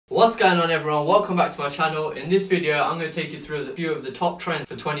What's going on everyone, welcome back to my channel. In this video I'm going to take you through a few of the top trends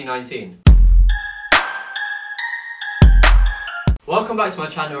for 2019. Welcome back to my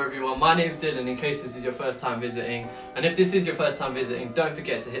channel everyone, my name's Dylan in case this is your first time visiting, and if this is your first time visiting, don't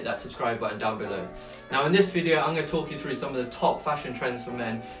forget to hit that subscribe button down below. Now in this video I'm going to talk you through some of the top fashion trends for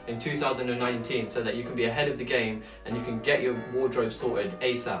men in 2019 so that you can be ahead of the game and you can get your wardrobe sorted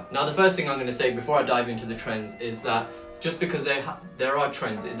ASAP. Now the first thing I'm going to say before I dive into the trends is that just because there are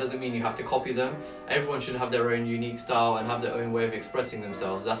trends, it doesn't mean you have to copy them. Everyone should have their own unique style and have their own way of expressing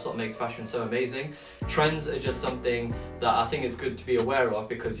themselves. That's what makes fashion so amazing. Trends are just something that I think it's good to be aware of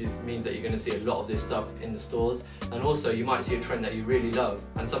because it means that you're going to see a lot of this stuff in the stores. And also you might see a trend that you really love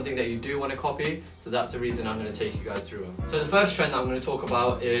and something that you do want to copy. So that's the reason I'm going to take you guys through them. So the first trend that I'm going to talk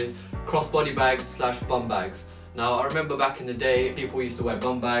about is crossbody bags / bum bags. Now I remember back in the day people used to wear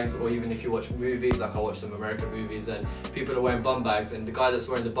bum bags, or even if you watch movies, like I watch some American movies and people are wearing bum bags and the guy that's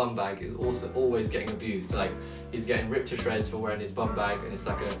wearing the bum bag is also always getting abused. Like he's getting ripped to shreds for wearing his bum bag, and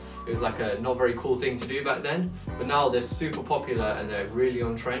it was like a not very cool thing to do back then, but now they're super popular and they're really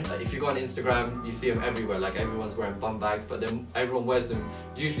on trend. Like if you go on Instagram you see them everywhere, like everyone's wearing bum bags, but then everyone wears them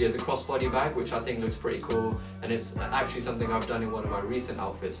usually as a crossbody bag, which I think looks pretty cool, and it's actually something I've done in one of my recent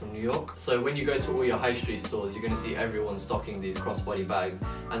outfits from New York. So when you go to all your high street stores you're going to see everyone stocking these crossbody bags,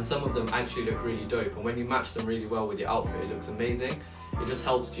 and some of them actually look really dope, and when you match them really well with your outfit it looks amazing. It just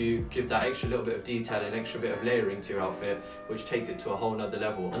helps you give that extra little bit of detail and extra bit of layering to your outfit, which takes it to a whole nother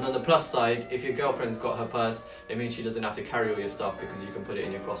level. And on the plus side, if your girlfriend's got her purse, it means she doesn't have to carry all your stuff because you can put it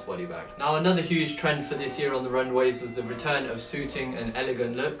in your crossbody bag. Now another huge trend for this year on the runways was the return of suiting and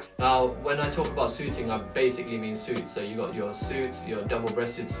elegant looks. Now when I talk about suiting, I basically mean suits. So you got your suits, your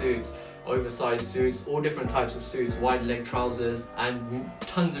double-breasted suits, oversized suits, all different types of suits, wide leg trousers, and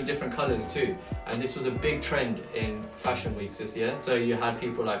tons of different colours too. And this was a big trend in fashion weeks this year. So you had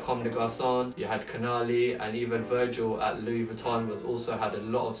people like Comme des Garçons, you had Canali, and even Virgil at Louis Vuitton also had a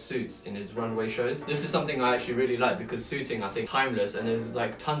lot of suits in his runway shows. This is something I actually really like because suiting I think timeless, and there's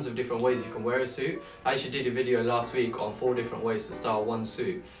like tons of different ways you can wear a suit. I actually did a video last week on 4 different ways to style one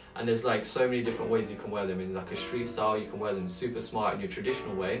suit. And there's like so many different ways you can wear them in like a street style, you can wear them super smart in your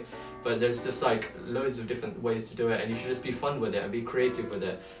traditional way, but there's just like loads of different ways to do it, and you should just be fun with it and be creative with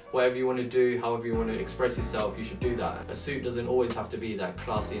it. Whatever you want to do, however you want to express yourself, you should do that. A suit doesn't always have to be that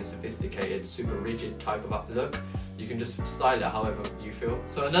classy and sophisticated, super rigid type of look. You can just style it however you feel.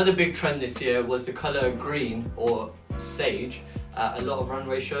 So another big trend this year was the colour green or sage at a lot of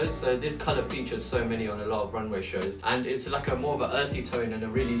runway shows. So this colour features so many on a lot of runway shows, and it's like a more of an earthy tone and a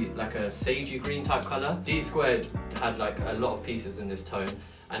really like a sagey green type colour. D Squared had like a lot of pieces in this tone,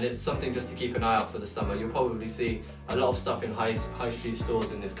 and it's something just to keep an eye out for the summer. You'll probably see a lot of stuff in high street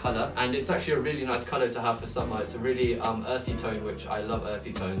stores in this colour, and it's actually a really nice colour to have for summer. It's a really earthy tone, which I love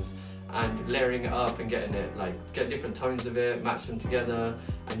earthy tones, and layering it up and getting it like get different tones of it, match them together,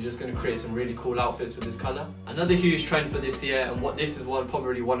 and you're just going to create some really cool outfits with this colour. Another huge trend for this year, and this is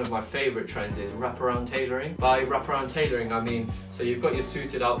probably one of my favourite trends, is wraparound tailoring. By wraparound tailoring I mean, so you've got your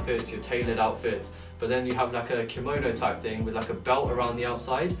suited outfits, your tailored outfits, but then you have like a kimono type thing with like a belt around the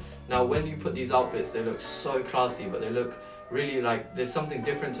outside. Now when you put these outfits they look so classy, but they look really like there's something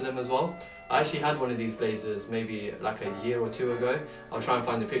different to them as well. I actually had one of these blazers maybe like a year or 2 ago. I'll try and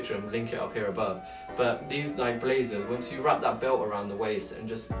find the picture and link it up here above. But these like blazers, once you wrap that belt around the waist and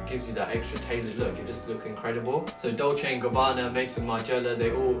just gives you that extra tailored look, it just looks incredible. So Dolce & Gabbana, Maison Margiela,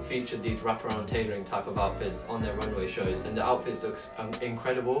 they all featured these wraparound tailoring type of outfits on their runway shows, and the outfits look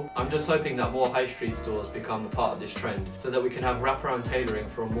incredible. I'm just hoping that more high street stores become a part of this trend so that we can have wraparound tailoring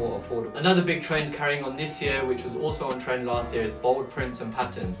for a more affordable. Another big trend carrying on this year, which was also on trend last year, is bold prints and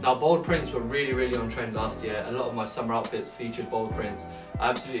patterns. Now bold prints were really on trend last year. A lot of my summer outfits featured bold prints. I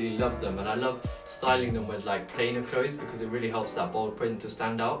absolutely love them, and I love styling them with like plainer clothes because it really helps that bold print to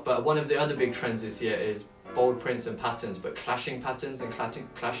stand out. But one of the other big trends this year is bold prints and patterns, but clashing patterns and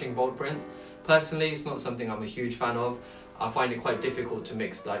clashing bold prints. Personally, it's not something I'm a huge fan of. I find it quite difficult to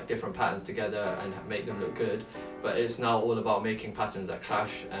mix like different patterns together and make them look good, but it's now all about making patterns that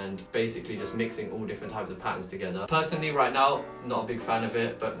clash and basically just mixing all different types of patterns together. Personally right now, not a big fan of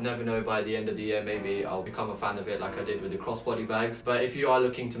it, but never know, by the end of the year maybe I'll become a fan of it like I did with the crossbody bags. But if you are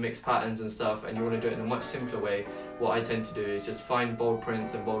looking to mix patterns and stuff and you want to do it in a much simpler way, what I tend to do is just find bold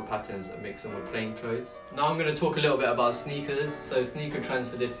prints and bold patterns and mix them with plain clothes. Now I'm going to talk a little bit about sneakers. So sneaker trends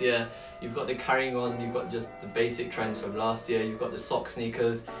for this year, you've got the carrying on, you've got just the basic trends from last year, you've got the sock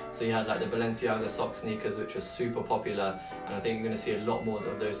sneakers, So you had like the Balenciaga sock sneakers, which were super popular, and I think you're going to see a lot more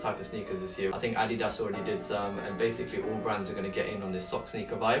of those type of sneakers this year. I think Adidas already did some, and basically all brands are going to get in on this sock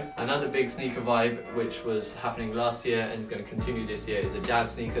sneaker vibe. Another big sneaker vibe, which was happening last year and is going to continue this year, is the dad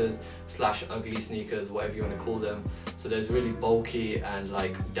sneakers slash ugly sneakers, whatever you want to call them. So there's really bulky and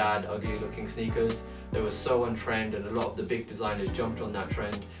like dad ugly looking sneakers. They were so on trend, and a lot of the big designers jumped on that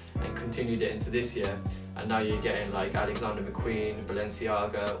trend and continued it into this year. And now you're getting like Alexander McQueen,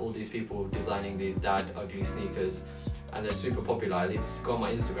 Balenciaga, all these people designing these dad ugly sneakers, and they're super popular. At least go on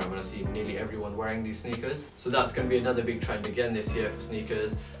my Instagram and I see nearly everyone wearing these sneakers. So that's going to be another big trend again this year for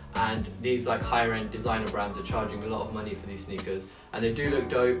sneakers. And these like higher end designer brands are charging a lot of money for these sneakers, and they do look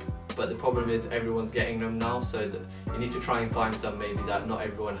dope, but the problem is everyone's getting them now, so that you need to try and find some maybe that not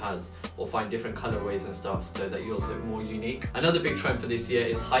everyone has, or find different colorways and stuff so that yours look more unique. Another big trend for this year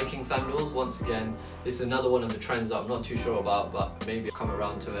is hiking sandals. Once again, this is another one of the trends that I'm not too sure about, but maybe I'll come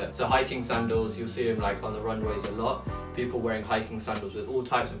around to it. So hiking sandals, you'll see them like on the runways a lot. People wearing hiking sandals with all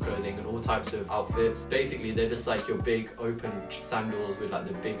types of clothing and all types of outfits. Basically, they're just like your big open sandals with like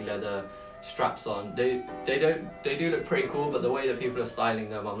the big leather straps on. They do look pretty cool, but the way that people are styling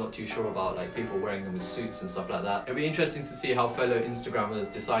them, I'm not too sure about, like people wearing them with suits and stuff like that. It'll be interesting to see how fellow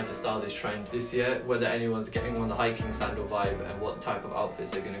Instagrammers decide to style this trend this year, whether anyone's getting on the hiking sandal vibe and what type of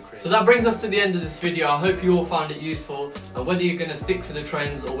outfits they're going to create. So that brings us to the end of this video. I hope you all found it useful, and whether you're going to stick to the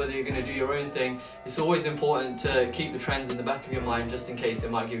trends or whether you're going to do your own thing, it's always important to keep the trends in the back of your mind, just in case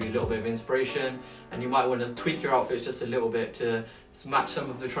it might give you a little bit of inspiration, and you might want to tweak your outfits just a little bit to match some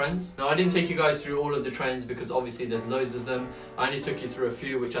of the trends. Now, I didn't take you guys through all of the trends because obviously there's loads of them. I only took you through a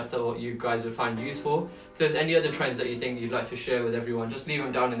few which I thought you guys would find useful. If there's any other trends that you think you'd like to share with everyone, just leave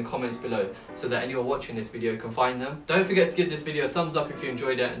them down in the comments below so that anyone watching this video can find them. Don't forget to give this video a thumbs up if you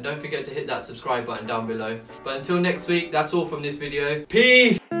enjoyed it, and don't forget to hit that subscribe button down below. But until next week, that's all from this video.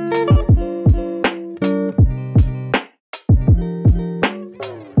 Peace!